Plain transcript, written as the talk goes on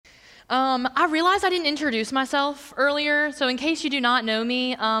I realized I didn't introduce myself earlier, so in case you do not know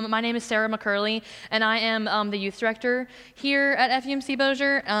me, my name is Sarah McCurley, and I am the youth director here at FUMC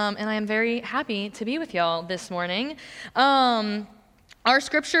Bossier, and I am very happy to be with y'all this morning. Our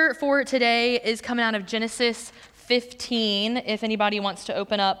scripture for today is coming out of Genesis 15, if anybody wants to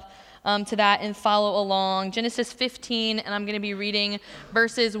open up to that and follow along. Genesis 15, and I'm going to be reading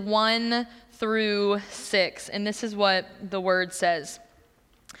verses 1 through 6, and this is what the word says.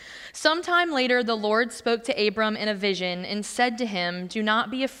 Sometime later, the Lord spoke to Abram in a vision and said to him, "Do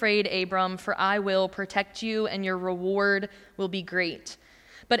not be afraid, Abram, for I will protect you, and your reward will be great."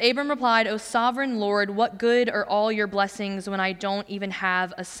 But Abram replied, "O sovereign Lord, what good are all your blessings when I don't even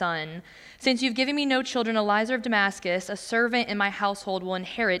have a son? Since you've given me no children, Eliezer of Damascus, a servant in my household, will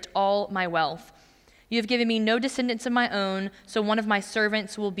inherit all my wealth. You have given me no descendants of my own, so one of my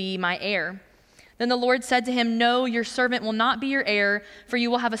servants will be my heir." Then the Lord said to him, "No, your servant will not be your heir, for you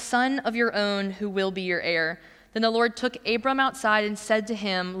will have a son of your own who will be your heir." Then the Lord took Abram outside and said to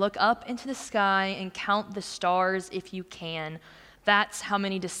him, "Look up into the sky and count the stars if you can. That's how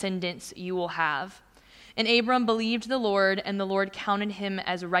many descendants you will have." And Abram believed the Lord, and the Lord counted him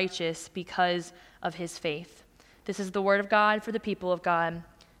as righteous because of his faith. This is the word of God for the people of God.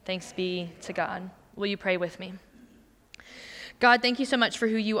 Thanks be to God. Will you pray with me? God, thank you so much for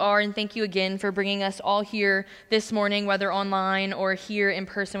who you are, and thank you again for bringing us all here this morning, whether online or here in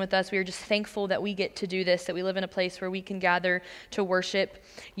person with us. We are just thankful that we get to do this, that we live in a place where we can gather to worship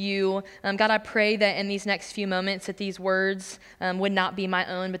you. God, I pray that in these next few moments that these words would not be my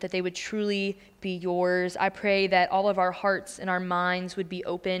own, but that they would truly be yours. I pray that all of our hearts and our minds would be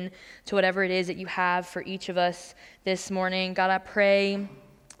open to whatever it is that you have for each of us this morning. God, I pray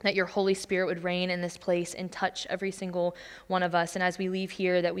that your Holy Spirit would reign in this place and touch every single one of us. And as we leave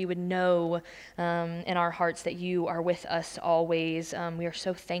here, that we would know in our hearts that you are with us always. We are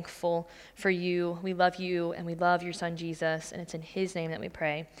so thankful for you. We love you, and we love your son, Jesus. And it's in his name that we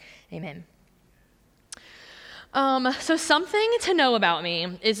pray. Amen. So something to know about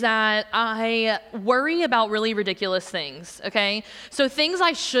me is that I worry about really ridiculous things, okay? So things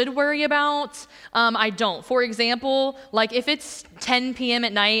I should worry about, I don't. For example, like if it's 10 p.m.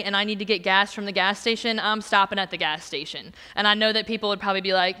 at night and I need to get gas from the gas station, I'm stopping at the gas station. And I know that people would probably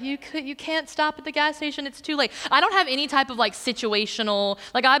be like, you can't stop at the gas station, it's too late. I don't have any type of like situational,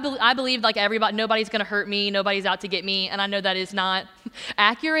 like I believe like nobody's gonna hurt me, nobody's out to get me, and I know that is not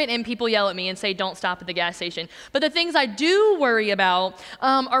accurate, and people yell at me and say, don't stop at the gas station. But the things I do worry about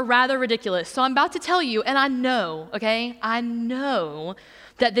are rather ridiculous. So I'm about to tell you, and I know, okay, I know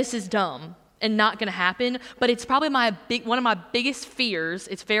that this is dumb and not going to happen, but it's probably one of my biggest fears.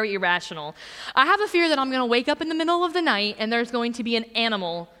 It's very irrational. I have a fear that I'm going to wake up in the middle of the night and there's going to be an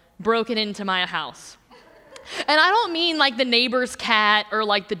animal broken into my house. And I don't mean like the neighbor's cat or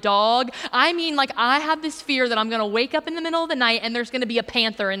like the dog. I mean like I have this fear that I'm going to wake up in the middle of the night and there's going to be a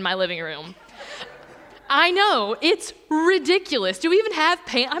panther in my living room. I know, it's ridiculous. Do we even have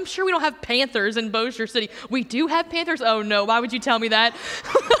I'm sure we don't have panthers in Bossier City. We do have panthers? Oh no, why would you tell me that?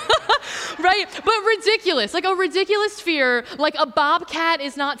 Right? But ridiculous, like a ridiculous fear, like a bobcat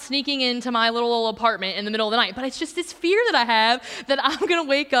is not sneaking into my little apartment in the middle of the night, but it's just this fear that I have that I'm gonna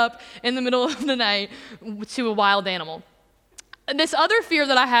wake up in the middle of the night to a wild animal. This other fear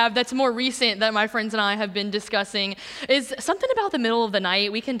that I have that's more recent that my friends and I have been discussing is something about the middle of the night.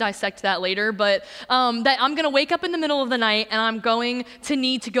 We can dissect that later, but that I'm going to wake up in the middle of the night and I'm going to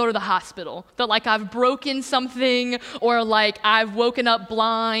need to go to the hospital. That like I've broken something or like I've woken up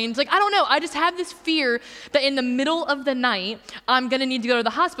blind. Like, I don't know. I just have this fear that in the middle of the night, I'm going to need to go to the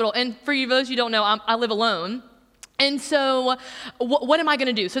hospital. And for you, those you don't know, I live alone. And so what am I going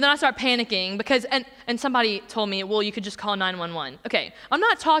to do? So then I start panicking because, and somebody told me, well, you could just call 911. Okay, I'm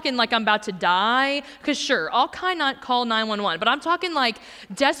not talking like I'm about to die, because sure, I'll kind of call 911, but I'm talking like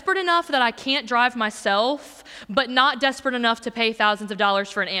desperate enough that I can't drive myself, but not desperate enough to pay thousands of dollars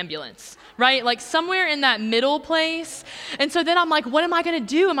for an ambulance, right? Like somewhere in that middle place. And so then I'm like, what am I going to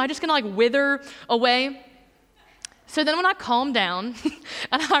do? Am I just going to like wither away? So then when I calm down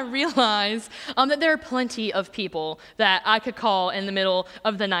and I realize that there are plenty of people that I could call in the middle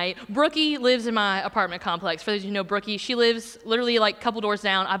of the night. Brookie lives in my apartment complex. For those of you who know Brookie, she lives literally like a couple doors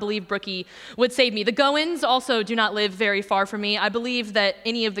down. I believe Brookie would save me. The Goins also do not live very far from me. I believe that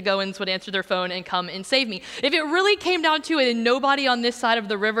any of the Goins would answer their phone and come and save me. If it really came down to it and nobody on this side of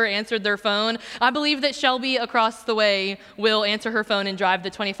the river answered their phone, I believe that Shelby across the way will answer her phone and drive the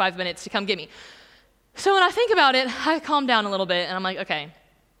 25 minutes to come get me. So when I think about it, I calm down a little bit and I'm like, okay,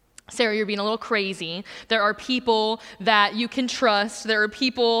 Sarah, you're being a little crazy. There are people that you can trust. There are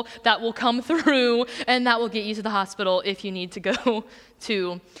people that will come through and that will get you to the hospital if you need to go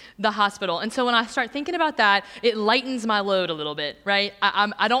to the hospital. And so when I start thinking about that, it lightens my load a little bit, right?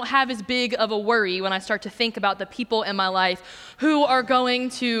 I don't have as big of a worry when I start to think about the people in my life who are going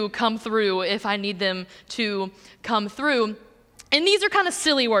to come through if I need them to come through. And these are kind of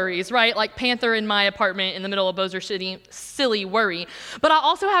silly worries, right? Like panther in my apartment in the middle of Bossier City, silly worry. But I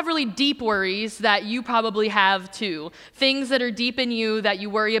also have really deep worries that you probably have too. Things that are deep in you that you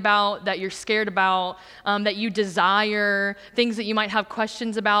worry about, that you're scared about, that you desire, things that you might have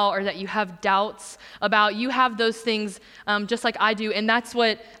questions about or that you have doubts about. You have those things just like I do. And that's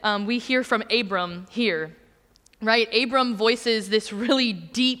what we hear from Abram here. Right? Abram voices this really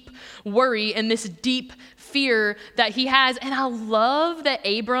deep worry and this deep fear that he has. And I love that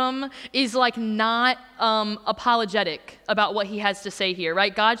Abram is like not apologetic about what he has to say here,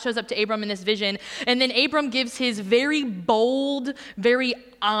 right? God shows up to Abram in this vision, and then Abram gives his very bold, very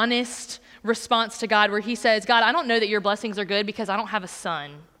honest response to God where he says, God, I don't know that your blessings are good because I don't have a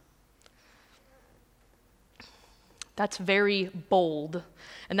son. That's very bold,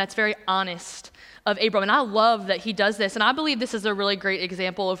 and that's very honest of Abram. And I love that he does this, and I believe this is a really great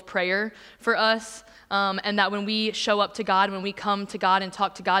example of prayer for us, and that when we show up to God, when we come to God and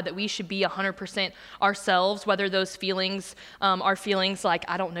talk to God, that we should be 100% ourselves, whether those feelings are feelings like,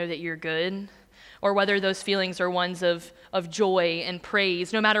 I don't know that you're good, or whether those feelings are ones of joy and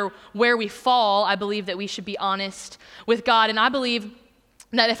praise. No matter where we fall, I believe that we should be honest with God, and I believe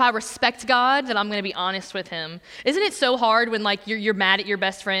that if I respect God, that I'm going to be honest with him. Isn't it so hard when like you're mad at your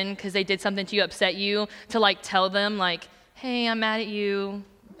best friend because they did something to you, upset you, to like tell them like, hey, I'm mad at you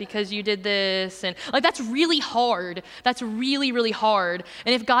because you did this. And like that's really hard. That's really, really hard.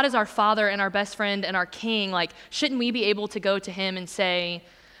 And if God is our Father and our best friend and our King, like shouldn't we be able to go to him and say,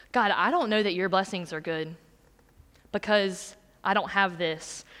 God, I don't know that your blessings are good because I don't have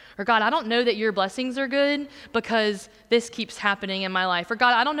this. Or God, I don't know that your blessings are good because this keeps happening in my life. Or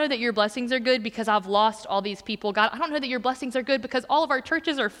God, I don't know that your blessings are good because I've lost all these people. God, I don't know that your blessings are good because all of our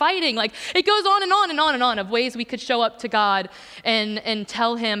churches are fighting. Like it goes on and on and on and on of ways we could show up to God and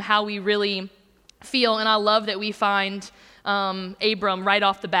tell him how we really feel. And I love that we find Abram right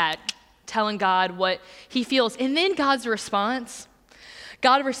off the bat telling God what he feels. And then God's response.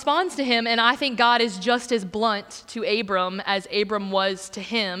 God responds to him, and I think God is just as blunt to Abram as Abram was to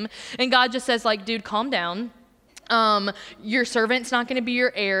him. And God just says, like, dude, calm down. Your servant's not going to be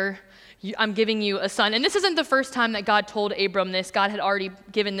your heir. I'm giving you a son. And this isn't the first time that God told Abram this. God had already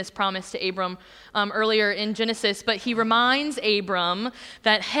given this promise to Abram earlier in Genesis. But he reminds Abram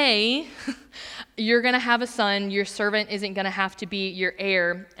that, hey, you're going to have a son. Your servant isn't going to have to be your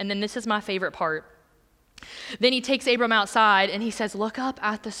heir. And then this is my favorite part. Then he takes Abram outside and he says, look up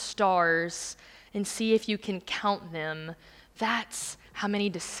at the stars and see if you can count them. That's how many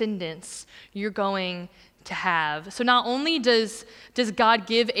descendants you're going to have. So not only does God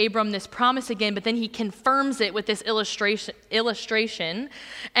give Abram this promise again, but then he confirms it with this illustration.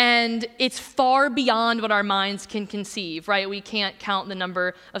 And it's far beyond what our minds can conceive, right? We can't count the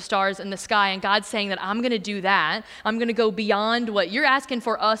number of stars in the sky. And God's saying that I'm going to do that. I'm going to go beyond what you're asking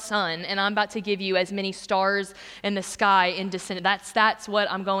for, a son, and I'm about to give you as many stars in the sky in descendants. That's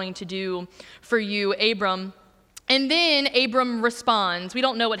what I'm going to do for you, Abram. And then Abram responds. We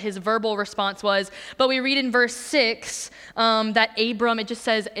don't know what his verbal response was, but we read in verse 6 that Abram, it just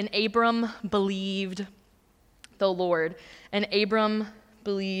says, and Abram believed the Lord. And Abram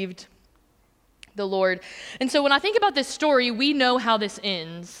believed the Lord. And so when I think about this story, we know how this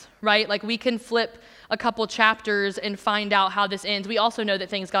ends, right? Like we can flip a couple chapters and find out how this ends. We also know that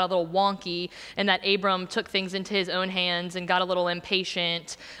things got a little wonky and that Abram took things into his own hands and got a little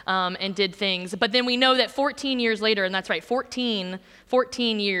impatient and did things. But then we know that 14 years later, and that's right, 14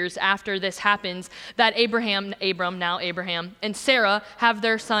 years after this happens, that Abram, and Sarah have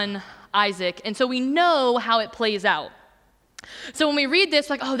their son Isaac. And so we know how it plays out. So when we read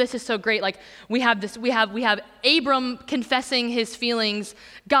this, like, oh, this is so great. Like we have Abram confessing his feelings,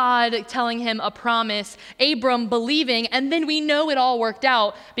 God telling him a promise, Abram believing, and then we know it all worked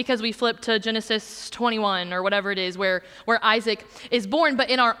out because we flip to Genesis 21 or whatever it is where Isaac is born. But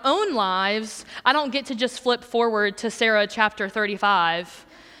in our own lives, I don't get to just flip forward to Sarah chapter 35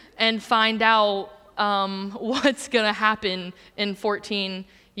 and find out what's going to happen in 14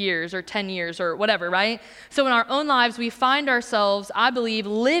 years or 10 years or whatever, right? So in our own lives, we find ourselves, I believe,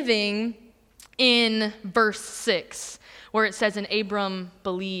 living in verse 6, where it says, and Abram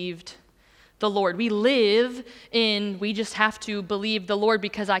believed the Lord. We just have to believe the Lord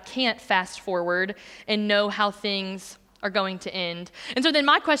because I can't fast forward and know how things are going to end. And so then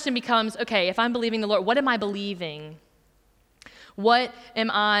my question becomes, okay, if I'm believing the Lord, what am I believing? What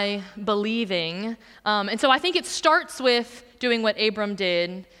am I believing? And so I think it starts with doing what Abram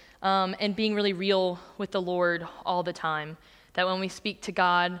did and being really real with the Lord all the time. That when we speak to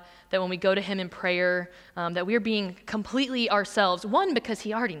God, that when we go to him in prayer, that we're being completely ourselves. One, because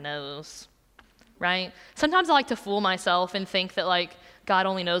he already knows, right? Sometimes I like to fool myself and think that like God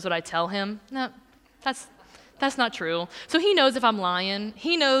only knows what I tell him. No, that's not true. So he knows if I'm lying.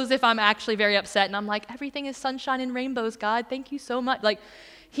 He knows if I'm actually very upset and I'm like, everything is sunshine and rainbows, God. Thank you so much. Like,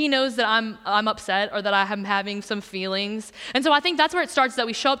 he knows that I'm upset or that I am having some feelings. And so I think that's where it starts, that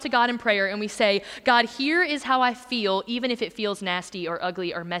we show up to God in prayer and we say, God, here is how I feel, even if it feels nasty or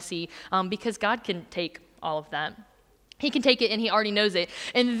ugly or messy, because God can take all of that. He can take it and he already knows it.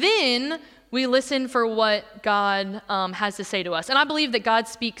 And then we listen for what God has to say to us. And I believe that God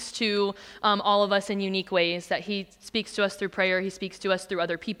speaks to all of us in unique ways, that he speaks to us through prayer, he speaks to us through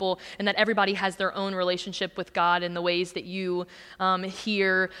other people, and that everybody has their own relationship with God in the ways that you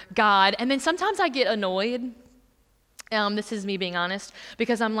hear God. And then sometimes I get annoyed, this is me being honest,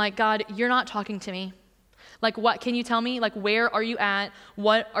 because I'm like, God, you're not talking to me. Like, what can you tell me? Like, where are you at?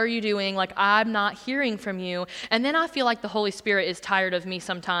 What are you doing? Like, I'm not hearing from you. And then I feel like the Holy Spirit is tired of me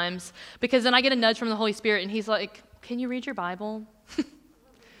sometimes, because then I get a nudge from the Holy Spirit and he's like, can you read your Bible?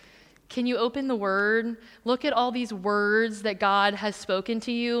 Can you open the Word? Look at all these words that God has spoken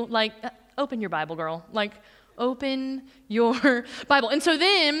to you. Like, open your Bible, girl. Like, open your Bible. And so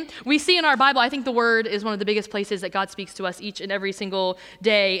then we see in our Bible, I think the Word is one of the biggest places that God speaks to us each and every single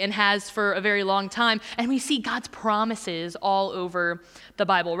day and has for a very long time. And we see God's promises all over the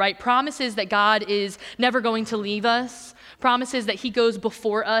Bible, right? Promises that God is never going to leave us. Promises that he goes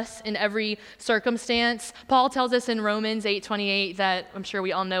before us in every circumstance. Paul tells us in Romans 8:28 that, I'm sure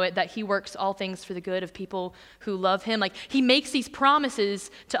we all know it, that he works all things for the good of people who love him. Like, he makes these promises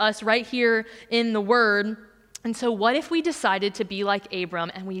to us right here in the Word. And so what if we decided to be like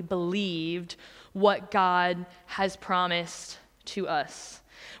Abram and we believed what God has promised to us?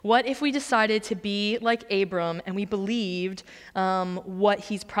 What if we decided to be like Abram and we believed what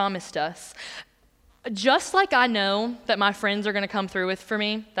he's promised us? Just like I know that my friends are going to come through with for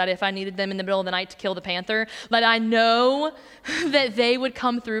me, that if I needed them in the middle of the night to kill the panther, that I know that they would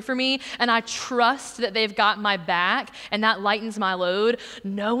come through for me, and I trust that they've got my back, and that lightens my load.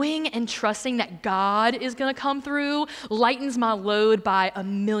 Knowing and trusting that God is going to come through lightens my load by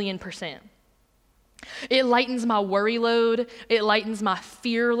 1,000,000%. It lightens my worry load. It lightens my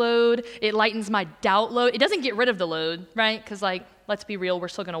fear load. It lightens my doubt load. It doesn't get rid of the load, right? Because, like, let's be real, we're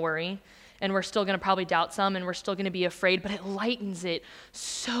still going to worry. And we're still going to probably doubt some, and we're still going to be afraid, but it lightens it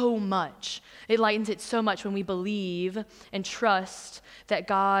so much. It lightens it so much when we believe and trust that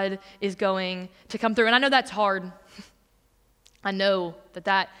God is going to come through. And I know that's hard. I know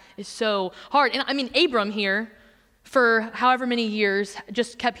that is so hard. And I mean, Abram here, for however many years,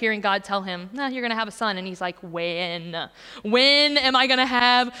 just kept hearing God tell him, no, you're going to have a son. And he's like, when? When am I going to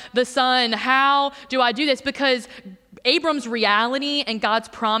have the son? How do I do this? Because Abram's reality and God's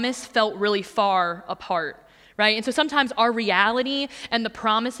promise felt really far apart, right? And so sometimes our reality and the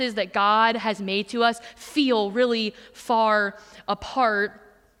promises that God has made to us feel really far apart,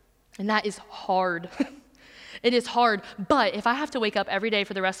 and that is hard. It is hard, but if I have to wake up every day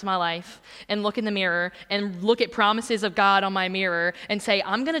for the rest of my life and look in the mirror and look at promises of God on my mirror and say,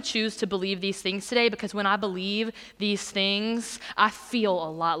 I'm going to choose to believe these things today, because when I believe these things, I feel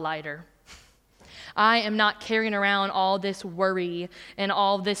a lot lighter. I am not carrying around all this worry and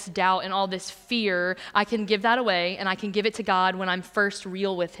all this doubt and all this fear. I can give that away, and I can give it to God when I'm first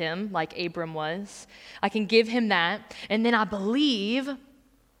real with him, like Abram was. I can give him that, and then I believe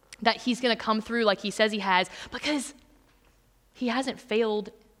that he's going to come through like he says he has, because he hasn't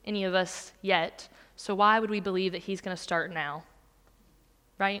failed any of us yet. So why would we believe that he's going to start now?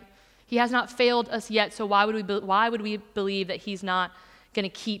 Right? He has not failed us yet, so why would we believe that he's not going to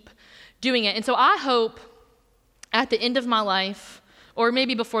keep doing it? And so I hope at the end of my life, or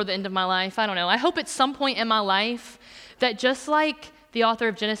maybe before the end of my life, I don't know, I hope at some point in my life that just like the author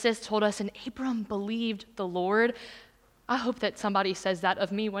of Genesis told us, and Abram believed the Lord, I hope that somebody says that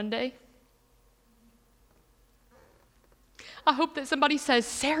of me one day. I hope that somebody says,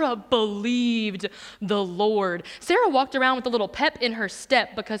 Sarah believed the Lord. Sarah walked around with a little pep in her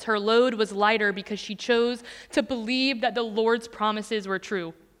step because her load was lighter, because she chose to believe that the Lord's promises were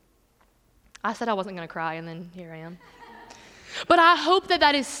true. I said I wasn't going to cry, and then here I am. But I hope that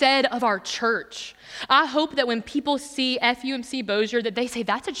that is said of our church. I hope that when people see FUMC Bossier, that they say,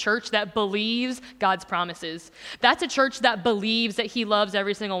 that's a church that believes God's promises. That's a church that believes that he loves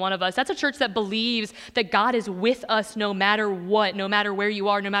every single one of us. That's a church that believes that God is with us no matter what, no matter where you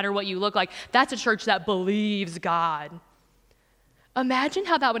are, no matter what you look like. That's a church that believes God. Imagine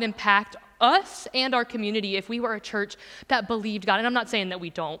how that would impact us and our community if we were a church that believed God. And I'm not saying that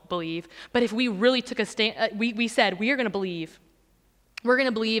we don't believe, but if we really took a stand, we said, we are going to believe. We're going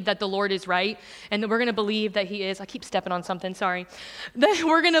to believe that the Lord is right, and that we're going to believe that he is, I keep stepping on something, sorry. That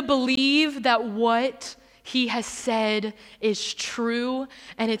we're going to believe that what he has said is true,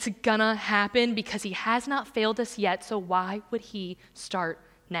 and it's going to happen because he has not failed us yet, so why would he start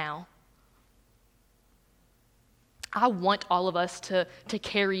now? I want all of us to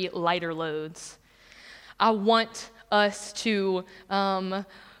carry lighter loads. I want us to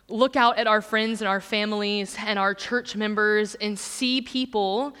look out at our friends and our families and our church members and see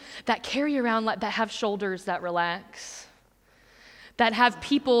people that carry around, that have shoulders that relax, that have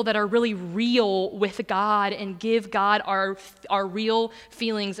people that are really real with God and give God our real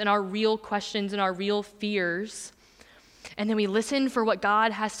feelings and our real questions and our real fears. And then we listen for what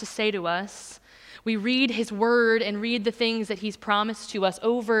God has to say to us. We read his word and read the things that he's promised to us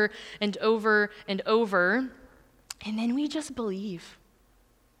over and over and over. And then we just believe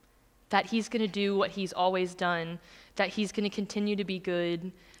that he's going to do what he's always done, that he's going to continue to be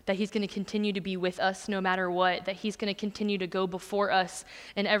good, that he's going to continue to be with us no matter what, that he's going to continue to go before us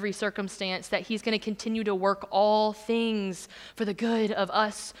in every circumstance, that he's going to continue to work all things for the good of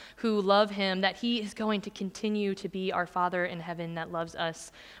us who love him, that he is going to continue to be our Father in heaven that loves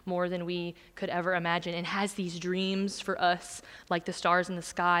us more than we could ever imagine and has these dreams for us like the stars in the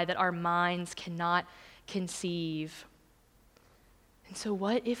sky that our minds cannot conceive. And so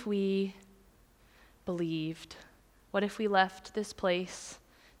what if we believed? What if we left this place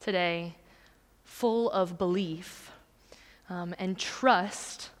today full of belief and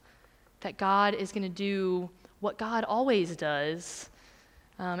trust that God is going to do what God always does,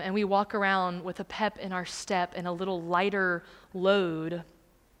 and we walk around with a pep in our step and a little lighter load,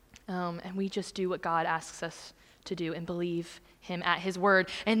 and we just do what God asks us to do and believe him at his word.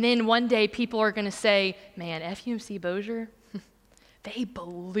 And then one day people are going to say, man, FUMC Bossier, they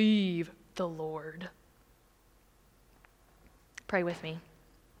believe the Lord. Pray with me.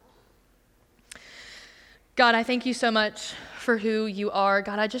 God, I thank you so much for who you are.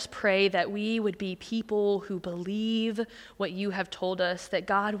 God, I just pray that we would be people who believe what you have told us, that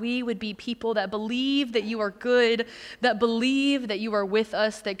God, we would be people that believe that you are good, that believe that you are with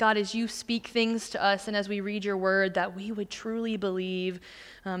us, that God, as you speak things to us and as we read your word, that we would truly believe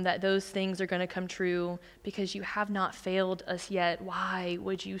that those things are going to come true because you have not failed us yet. Why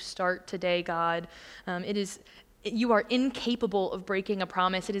would you start today, God? You are incapable of breaking a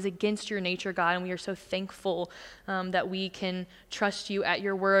promise. It is against your nature, God, and we are so thankful that we can trust you at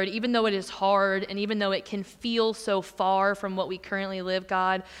your word, even though it is hard and even though it can feel so far from what we currently live,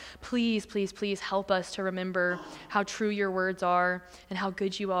 God. Please, please, please help us to remember how true your words are and how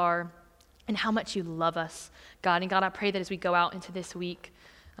good you are and how much you love us, God. And God, I pray that as we go out into this week,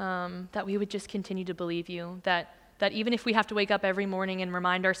 that we would just continue to believe you, that even if we have to wake up every morning and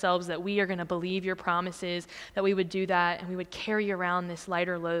remind ourselves that we are going to believe your promises, that we would do that and we would carry around this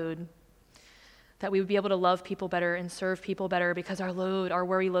lighter load, that we would be able to love people better and serve people better because our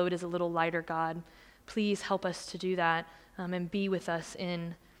worry load is a little lighter, God. Please help us to do that and be with us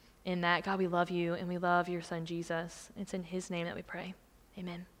in that. God, we love you and we love your son, Jesus. It's in his name that we pray.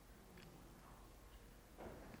 Amen.